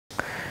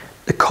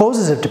The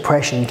causes of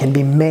depression can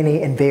be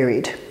many and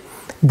varied.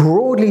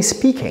 Broadly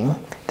speaking,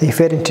 they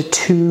fit into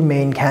two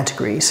main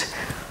categories: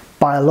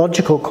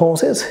 biological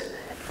causes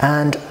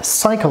and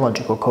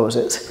psychological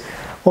causes.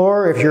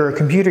 Or if you're a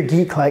computer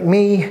geek like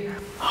me,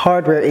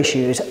 hardware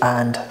issues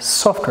and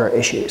software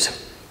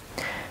issues.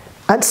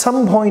 At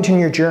some point in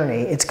your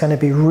journey, it's going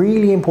to be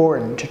really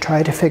important to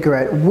try to figure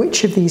out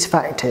which of these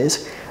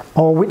factors,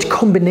 or which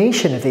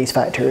combination of these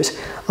factors,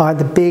 are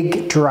the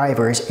big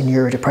drivers in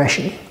your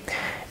depression.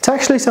 It's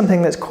actually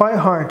something that's quite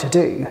hard to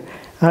do,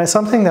 and it's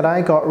something that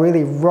I got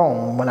really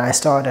wrong when I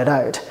started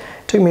out.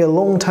 It took me a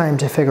long time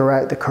to figure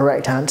out the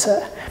correct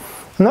answer.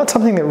 And that's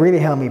something that really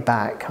held me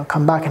back. I'll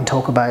come back and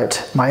talk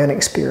about my own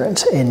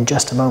experience in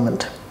just a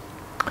moment.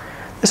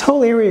 This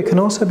whole area can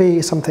also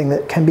be something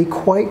that can be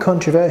quite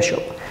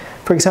controversial.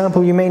 For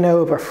example, you may know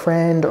of a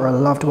friend or a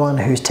loved one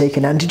who's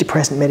taken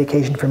antidepressant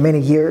medication for many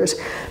years,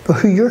 but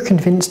who you're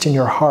convinced in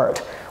your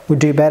heart would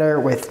do better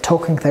with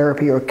talking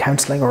therapy or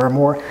counselling or a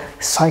more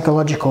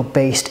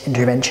psychological-based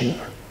intervention.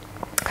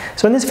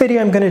 So in this video,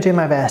 I'm going to do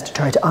my best to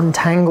try to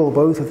untangle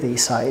both of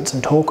these sides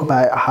and talk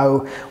about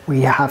how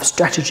we have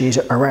strategies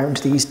around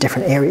these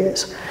different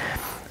areas.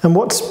 And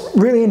what's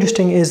really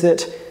interesting is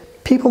that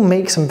people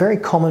make some very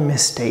common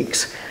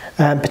mistakes,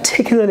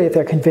 particularly if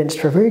they're convinced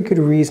for very good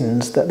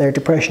reasons that their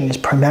depression is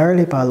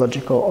primarily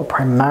biological or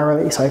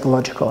primarily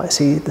psychological. I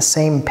see the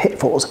same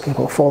pitfalls that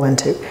people fall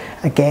into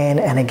again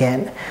and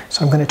again.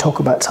 So I'm going to talk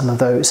about some of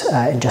those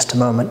in just a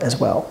moment as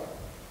well.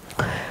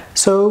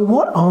 So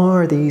what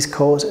are these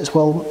causes?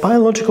 Well,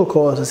 biological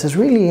causes is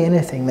really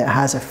anything that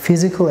has a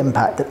physical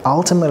impact that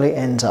ultimately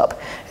ends up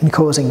in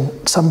causing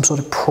some sort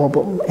of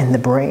problem in the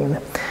brain.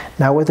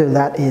 Now, whether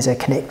that is a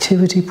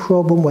connectivity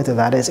problem, whether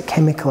that is a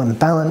chemical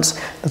imbalance,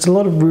 there's a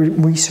lot of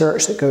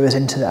research that goes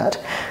into that.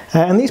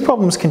 And these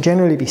problems can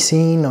generally be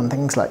seen on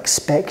things like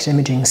SPECT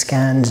imaging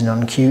scans, and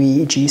on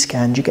QEEG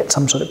scans. You get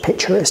some sort of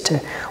picture as to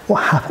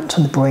what happens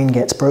when the brain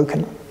gets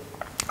broken.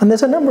 And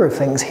there's a number of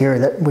things here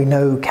that we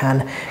know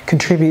can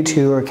contribute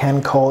to or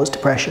can cause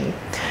depression.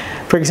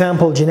 For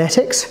example,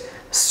 genetics.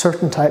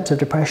 Certain types of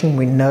depression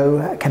we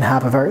know can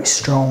have a very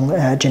strong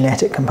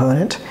genetic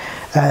component.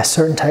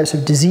 Certain types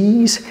of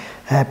disease,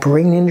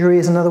 brain injury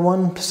is another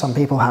one. Some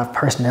people have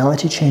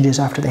personality changes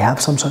after they have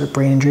some sort of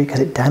brain injury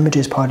because it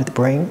damages part of the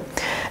brain.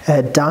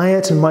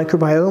 Diet and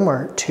microbiome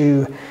are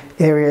two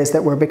areas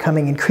that we're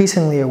becoming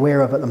increasingly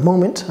aware of at the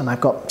moment, and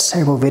I've got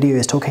several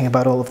videos talking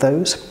about all of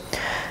those.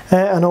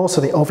 And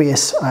also the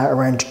obvious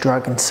around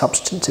drug and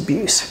substance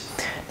abuse.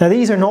 Now,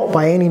 these are not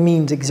by any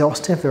means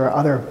exhaustive. There are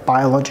other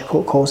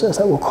biological causes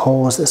that will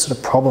cause this sort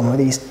of problem or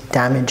these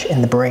damage in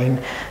the brain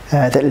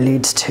that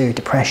leads to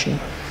depression.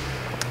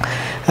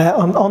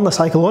 On the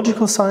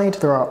psychological side,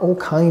 there are all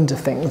kinds of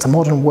things. The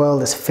modern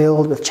world is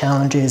filled with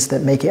challenges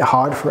that make it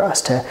hard for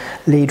us to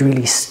lead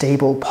really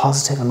stable,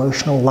 positive,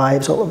 emotional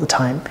lives all of the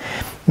time.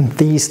 And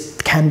these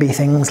can be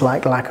things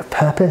like lack of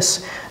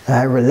purpose,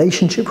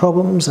 relationship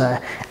problems,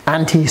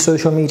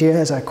 anti-social media,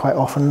 as I quite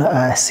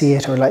often see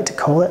it or like to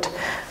call it.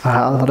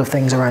 A lot of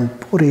things around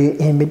body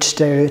image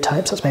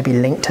stereotypes that's maybe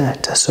linked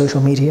to social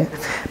media,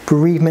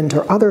 bereavement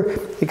or other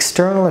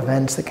external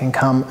events that can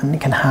come and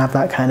can have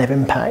that kind of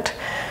impact.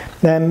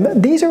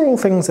 These are all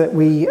things that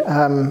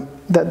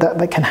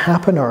that can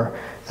happen or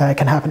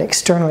can happen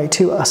externally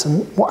to us,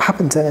 and what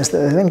happens then is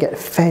that they then get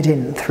fed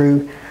in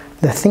through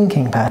the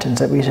thinking patterns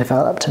that we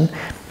developed. And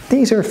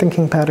these are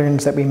thinking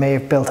patterns that we may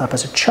have built up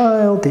as a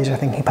child, these are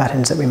thinking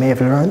patterns that we may have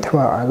learned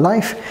throughout our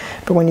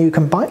life, but when you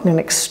combine an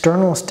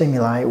external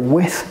stimuli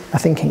with a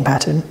thinking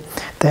pattern,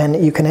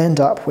 then you can end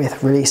up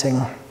with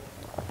releasing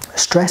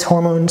stress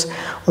hormones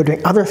or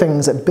doing other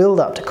things that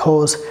build up to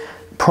cause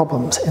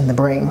problems in the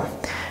brain.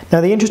 Now,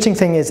 the interesting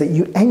thing is that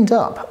you end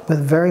up with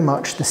very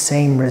much the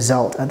same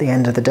result at the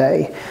end of the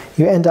day.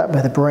 You end up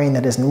with a brain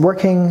that isn't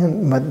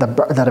working,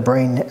 that a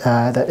brain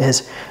that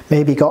has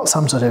maybe got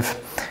some sort of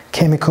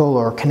chemical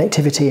or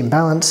connectivity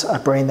imbalance, a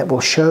brain that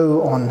will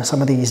show on some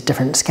of these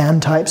different scan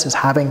types as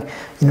having,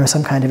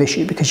 some kind of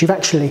issue because you've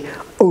actually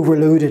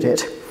overloaded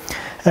it.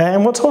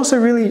 And what's also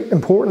really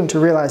important to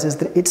realize is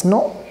that it's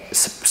not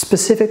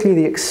specifically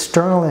the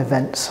external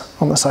events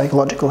on the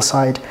psychological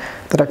side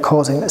that are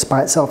causing this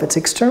by itself. It's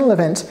external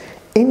events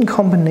in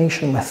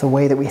combination with the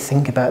way that we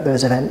think about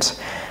those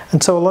events.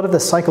 And so a lot of the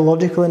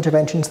psychological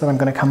interventions that I'm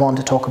going to come on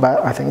to talk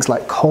about are things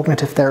like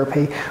cognitive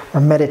therapy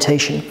or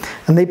meditation.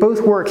 And they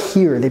both work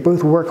here. They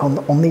both work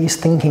on these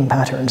thinking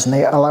patterns, and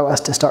they allow us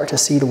to start to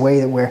see the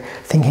way that we're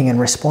thinking and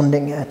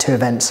responding to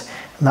events,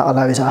 and that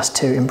allows us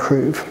to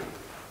improve.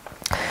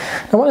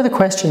 Now, one of the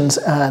questions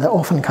that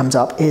often comes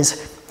up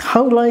is,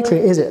 how likely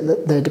is it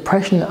that the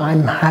depression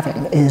I'm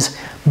having is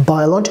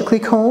biologically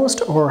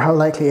caused, or how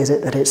likely is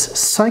it that it's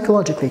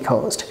psychologically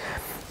caused?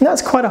 And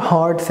that's quite a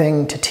hard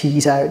thing to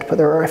tease out, but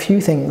there are a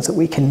few things that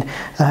we can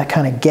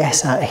kind of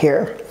guess at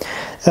here.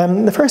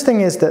 The first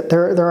thing is that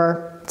there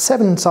are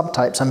 7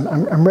 subtypes.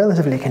 I'm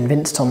relatively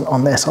convinced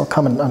on this. I'll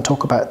come and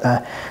talk about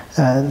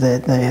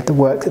the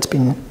work that's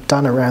been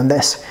done around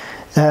this,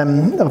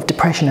 of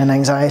depression and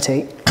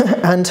anxiety.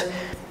 And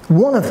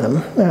One of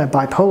them,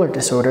 bipolar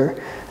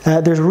disorder,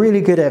 there's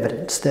really good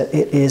evidence that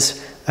it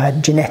is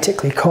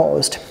genetically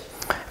caused.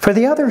 For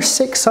the other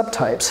 6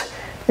 subtypes,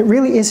 it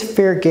really is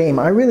fair game.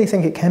 I really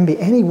think it can be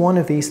any one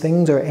of these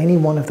things or any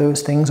one of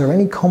those things or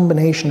any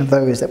combination of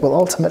those that will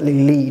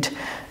ultimately lead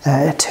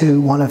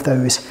to one of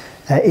those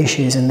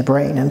issues in the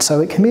brain. And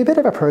so it can be a bit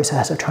of a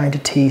process of trying to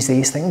tease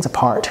these things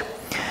apart.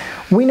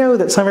 We know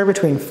that somewhere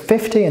between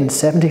 50 and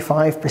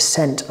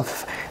 75%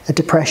 of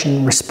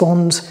depression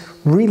responds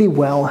really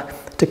well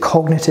to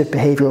cognitive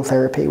behavioral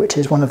therapy, which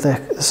is one of the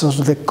sort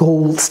of the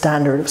gold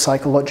standard of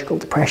psychological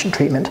depression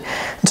treatment.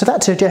 And so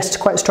that suggests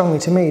quite strongly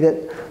to me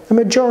that the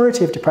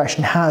majority of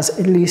depression has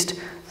at least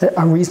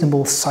a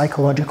reasonable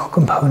psychological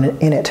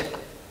component in it.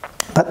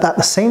 But at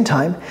the same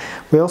time,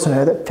 we also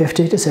know that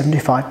 50 to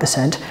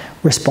 75%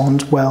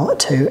 respond well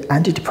to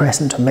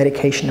antidepressant or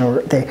medication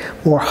or the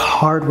more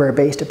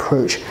hardware-based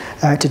approach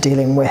to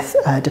dealing with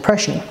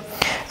depression.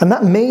 And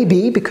that may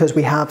be because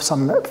we have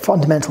some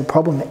fundamental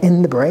problem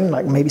in the brain,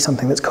 like maybe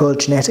something that's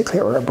caused genetically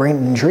or a brain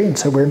injury, and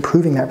so we're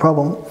improving that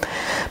problem.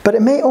 But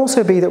it may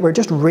also be that we're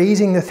just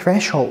raising the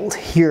threshold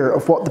here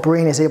of what the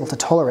brain is able to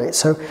tolerate.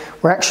 So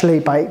we're actually,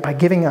 by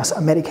giving us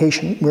a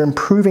medication, we're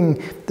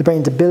improving the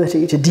brain's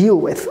ability to deal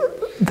with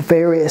the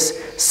various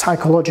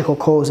psychological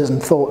causes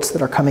and thoughts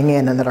that are coming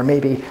in and that are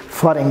maybe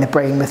flooding the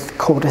brain with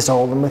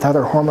cortisol and with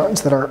other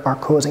hormones that are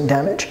causing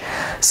damage.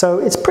 So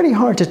it's pretty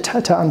hard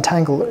to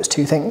untangle those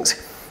two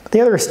things. The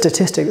other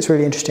statistic that's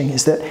really interesting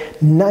is that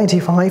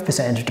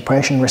 95% of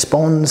depression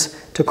responds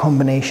to a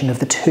combination of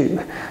the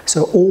two.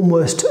 So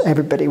almost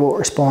everybody will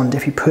respond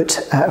if you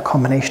put a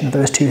combination of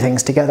those two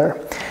things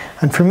together.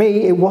 And for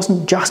me, it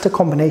wasn't just a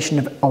combination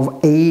of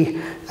a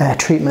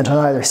treatment on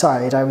either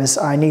side.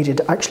 I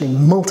needed actually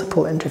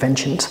multiple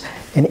interventions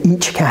in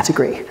each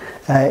category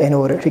in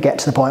order to get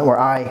to the point where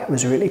I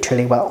was really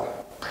truly well.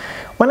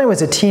 When I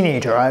was a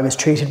teenager, I was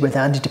treated with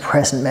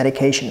antidepressant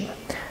medication.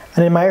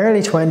 And in my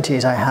early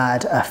 20s, I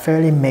had a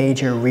fairly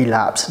major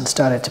relapse and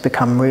started to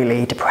become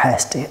really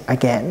depressed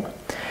again.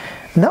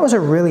 And that was a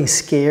really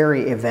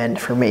scary event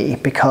for me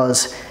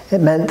because it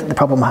meant that the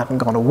problem hadn't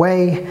gone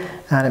away,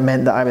 and it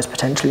meant that I was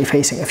potentially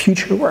facing a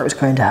future where I was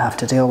going to have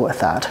to deal with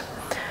that.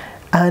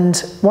 And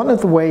one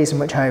of the ways in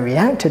which I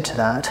reacted to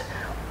that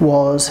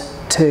was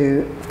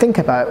to think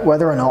about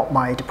whether or not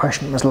my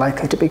depression was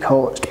likely to be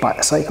caused by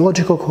a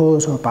psychological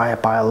cause or by a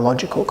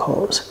biological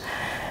cause.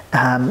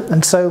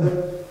 And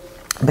so,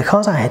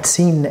 because I had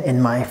seen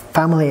in my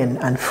family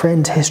and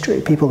friends' history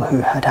people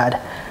who had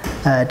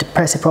had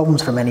depressive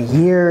problems for many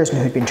years and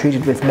who had been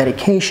treated with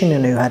medication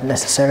and who hadn't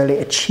necessarily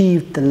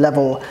achieved the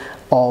level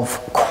of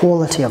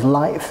quality of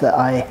life that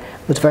I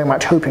was very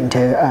much hoping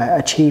to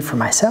achieve for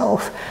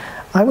myself,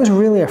 I was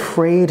really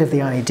afraid of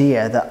the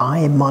idea that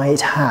I might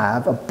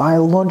have a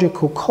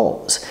biological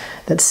cause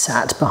that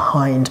sat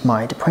behind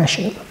my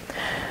depression.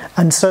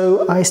 And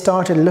so I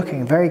started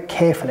looking very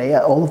carefully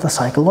at all of the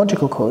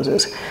psychological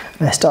causes,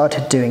 and I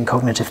started doing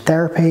cognitive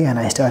therapy, and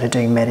I started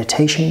doing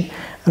meditation,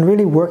 and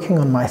really working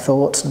on my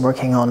thoughts and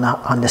working on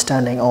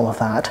understanding all of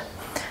that.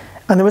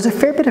 And there was a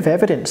fair bit of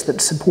evidence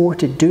that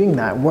supported doing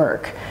that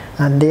work,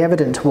 and the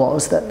evidence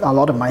was that a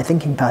lot of my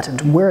thinking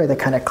patterns were the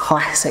kind of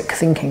classic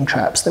thinking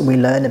traps that we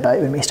learn about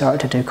when we start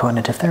to do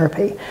cognitive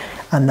therapy,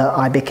 and that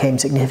I became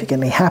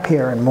significantly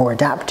happier and more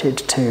adapted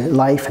to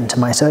life and to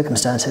my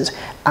circumstances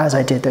as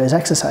I did those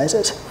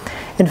exercises.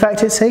 In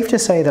fact, it's safe to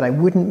say that I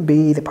wouldn't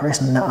be the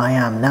person that I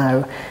am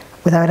now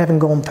without having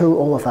gone through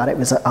all of that. It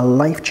was a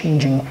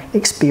life-changing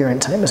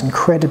experience, and it was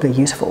incredibly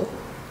useful.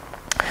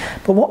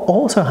 But what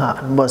also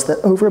happened was that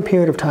over a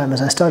period of time,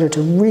 as I started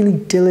to really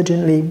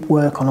diligently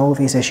work on all of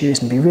these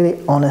issues and be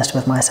really honest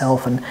with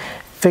myself and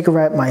figure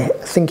out my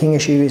thinking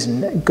issues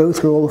and go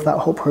through all of that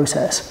whole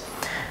process,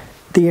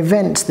 the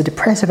events, the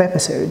depressive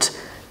episodes,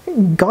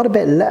 got a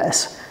bit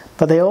less,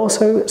 but they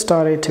also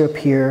started to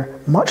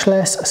appear much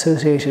less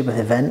associated with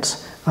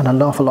events and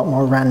an awful lot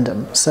more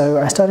random. So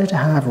I started to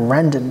have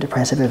random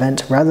depressive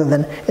events rather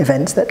than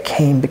events that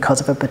came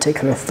because of a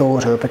particular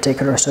thought or a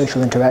particular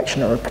social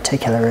interaction or a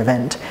particular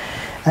event.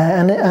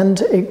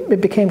 And it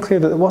became clear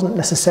that there wasn't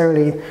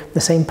necessarily the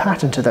same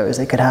pattern to those.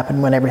 They could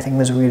happen when everything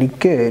was really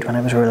good, when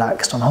I was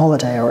relaxed on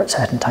holiday or at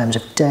certain times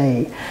of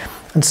day.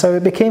 And so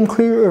it became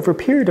clear over a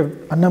period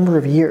of a number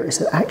of years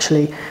that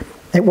actually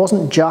it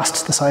wasn't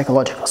just the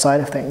psychological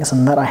side of things,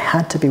 and that I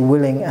had to be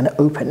willing and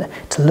open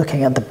to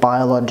looking at the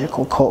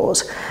biological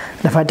cause.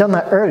 And if I'd done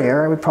that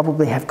earlier, I would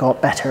probably have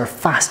got better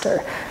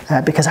faster,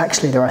 because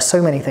actually there are so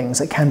many things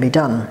that can be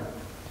done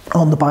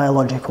on the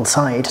biological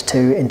side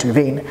to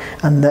intervene,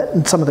 and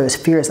that some of those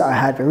fears that I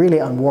had were really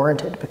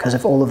unwarranted because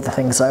of all of the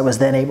things I was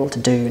then able to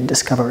do and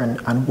discover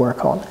and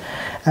work on.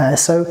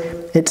 So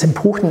it's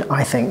important,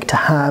 I think, to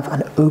have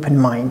an open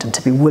mind and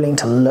to be willing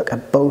to look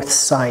at both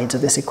sides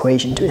of this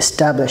equation to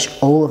establish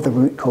all of the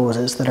root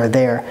causes that are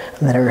there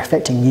and that are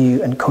affecting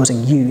you and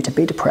causing you to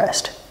be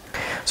depressed.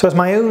 So as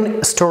my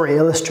own story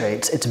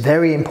illustrates, it's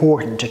very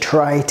important to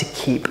try to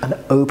keep an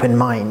open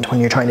mind when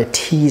you're trying to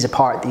tease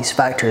apart these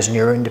factors in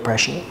your own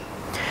depression.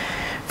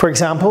 For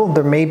example,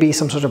 there may be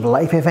some sort of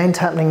life event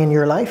happening in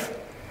your life,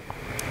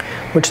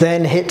 which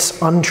then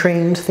hits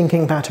untrained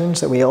thinking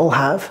patterns that we all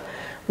have,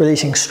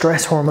 releasing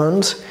stress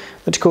hormones,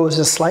 which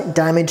causes slight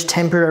damage,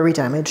 temporary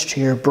damage to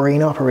your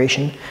brain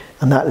operation,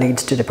 and that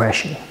leads to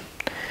depression.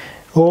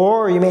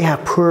 Or you may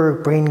have poor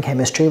brain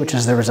chemistry, which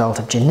is the result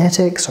of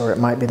genetics, or it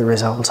might be the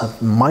result of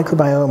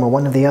microbiome or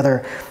one of the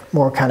other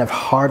more kind of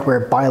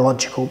hardware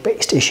biological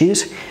based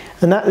issues,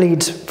 and that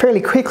leads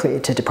fairly quickly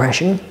to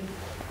depression.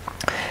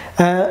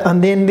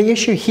 And then the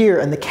issue here,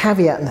 and the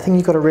caveat, and the thing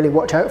you've got to really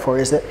watch out for,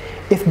 is that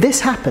if this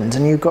happens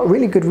and you've got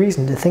really good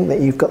reason to think that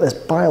you've got this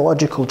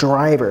biological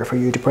driver for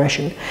your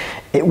depression,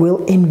 it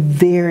will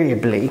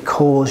invariably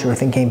cause your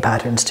thinking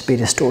patterns to be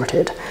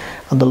distorted.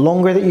 And the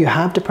longer that you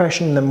have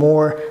depression, the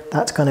more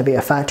that's going to be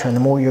a factor, and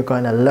the more you're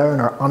going to learn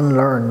or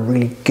unlearn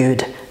really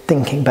good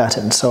thinking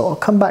patterns. So I'll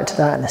come back to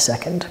that in a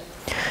second.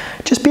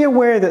 Just be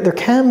aware that there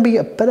can be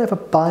a bit of a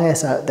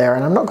bias out there,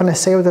 and I'm not going to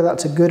say whether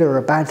that's a good or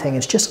a bad thing,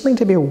 it's just something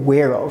to be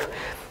aware of.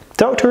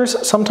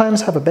 Doctors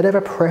sometimes have a bit of a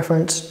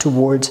preference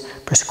towards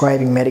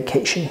prescribing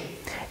medication.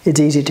 It's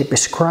easy to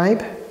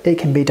prescribe, it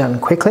can be done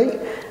quickly,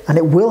 and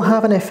it will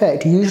have an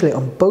effect usually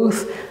on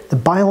both the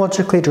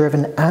biologically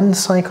driven and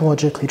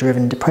psychologically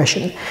driven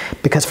depression,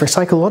 because for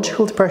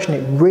psychological depression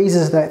it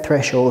raises that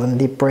threshold in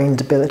the brain's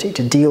ability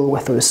to deal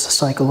with those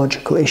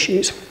psychological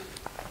issues.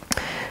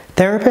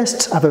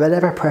 Therapists have a bit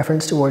of a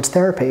preference towards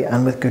therapy,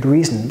 and with good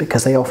reason,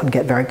 because they often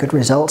get very good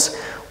results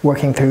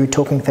working through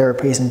talking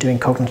therapies and doing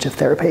cognitive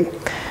therapy.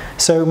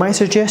 So my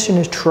suggestion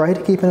is try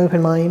to keep an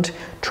open mind,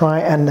 try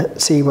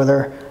and see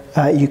whether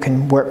you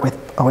can work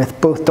with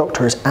both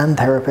doctors and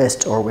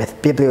therapists, or with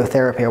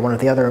bibliotherapy or one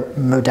of the other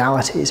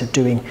modalities of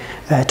doing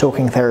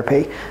talking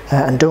therapy,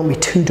 and don't be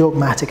too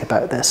dogmatic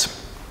about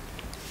this.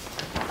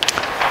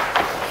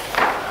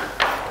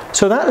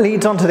 So that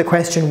leads on to the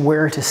question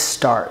where to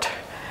start.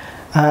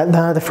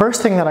 Now, the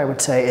first thing that I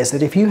would say is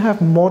that if you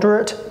have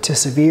moderate to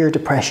severe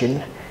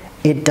depression,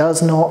 it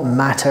does not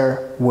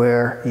matter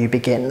where you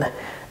begin.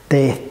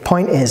 The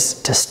point is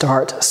to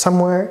start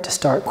somewhere, to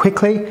start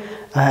quickly.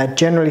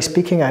 Generally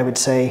speaking, I would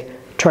say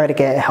try to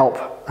get help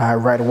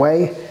right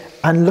away,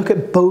 and look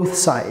at both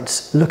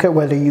sides. Look at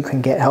whether you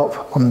can get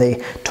help on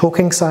the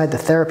talking side, the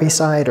therapy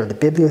side, or the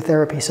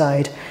bibliotherapy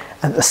side,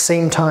 and at the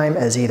same time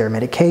as either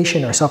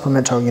medication or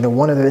supplement, or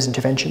one of those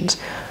interventions.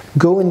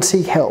 Go and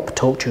seek help.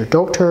 Talk to your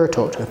doctor,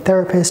 talk to a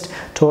therapist,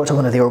 talk to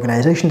one of the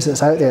organizations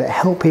that's out there that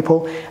help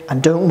people,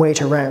 and don't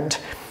wait around.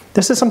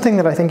 This is something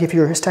that I think if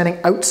you're standing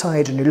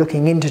outside and you're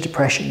looking into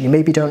depression, you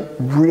maybe don't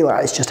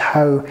realize just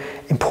how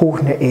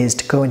important it is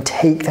to go and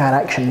take that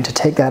action, to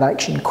take that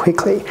action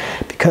quickly.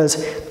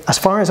 Because as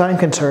far as I'm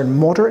concerned,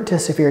 moderate to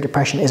severe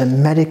depression is a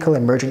medical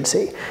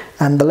emergency,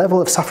 and the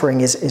level of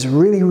suffering is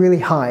really,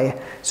 really high.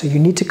 So you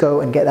need to go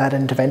and get that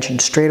intervention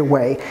straight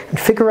away and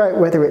figure out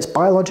whether it's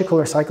biological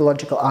or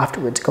psychological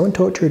afterwards. Go and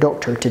talk to your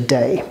doctor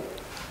today.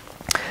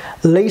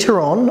 Later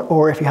on,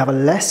 or if you have a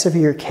less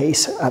severe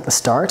case at the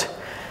start,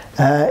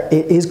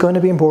 it is going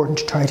to be important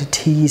to try to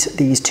tease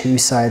these two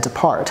sides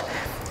apart.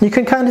 You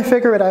can kind of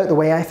figure it out. The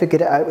way I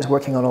figured it out was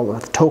working on all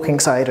of the talking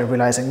side and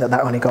realizing that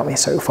that only got me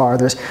so far.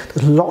 There's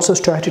lots of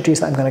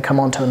strategies that I'm going to come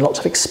on to, and lots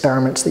of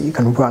experiments that you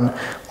can run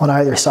on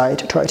either side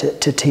to try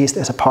to tease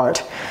this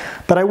apart.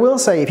 But I will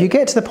say, if you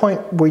get to the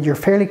point where you're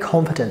fairly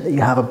confident that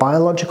you have a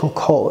biological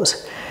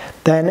cause,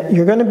 then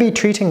you're going to be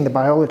treating the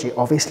biology,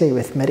 obviously,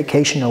 with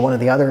medication or one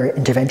of the other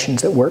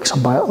interventions that works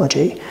on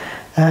biology.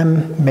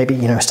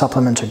 Maybe,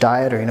 supplements or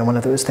diet, or, one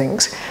of those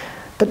things.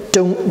 But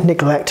don't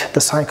neglect the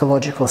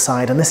psychological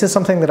side. And this is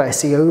something that I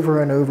see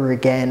over and over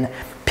again.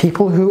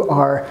 People who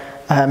are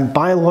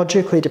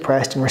biologically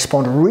depressed and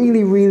respond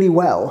really, really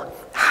well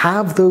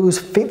have those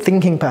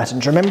thinking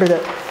patterns. Remember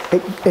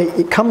that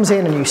it comes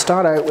in and you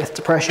start out with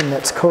depression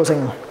that's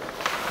causing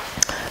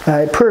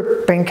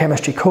poor brain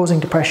chemistry causing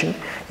depression.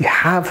 You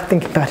have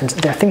thinking patterns.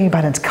 Their thinking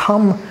patterns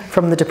come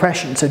from the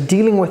depression. So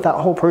dealing with that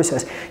whole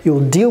process,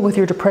 you'll deal with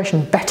your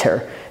depression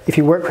better if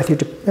you work with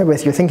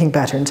your thinking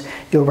patterns.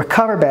 You'll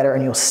recover better,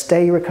 and you'll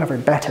stay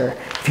recovered better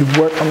if you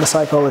work on the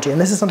psychology. And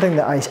this is something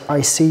that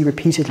I see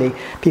repeatedly.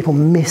 People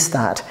miss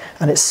that,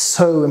 and it's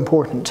so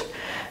important.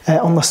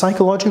 On the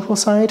psychological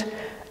side,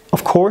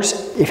 of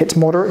course, if it's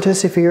moderate to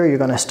severe, you're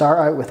going to start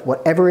out with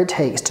whatever it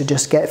takes to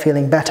just get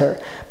feeling better.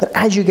 But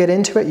as you get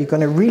into it, you're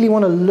going to really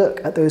want to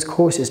look at those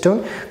courses.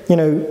 Don't,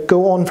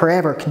 go on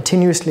forever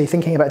continuously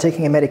thinking about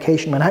taking a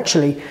medication, when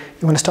actually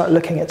you want to start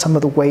looking at some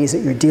of the ways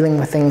that you're dealing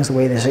with things, the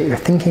way that you're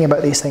thinking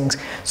about these things,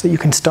 so that you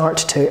can start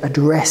to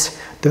address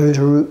those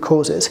root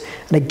causes.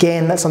 And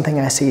again, that's something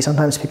I see.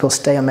 Sometimes people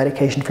stay on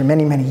medication for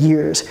many, many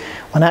years,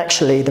 when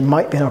actually there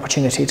might be an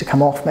opportunity to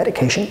come off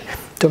medication.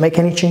 Don't make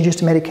any changes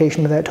to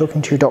medication without talking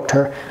to your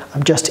doctor.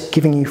 I'm just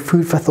giving you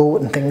food for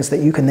thought and things that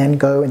you can then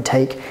go and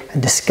take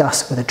and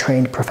discuss with a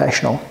trained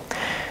professional.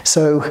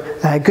 So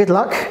good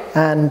luck,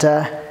 and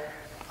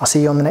I'll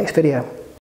see you on the next video.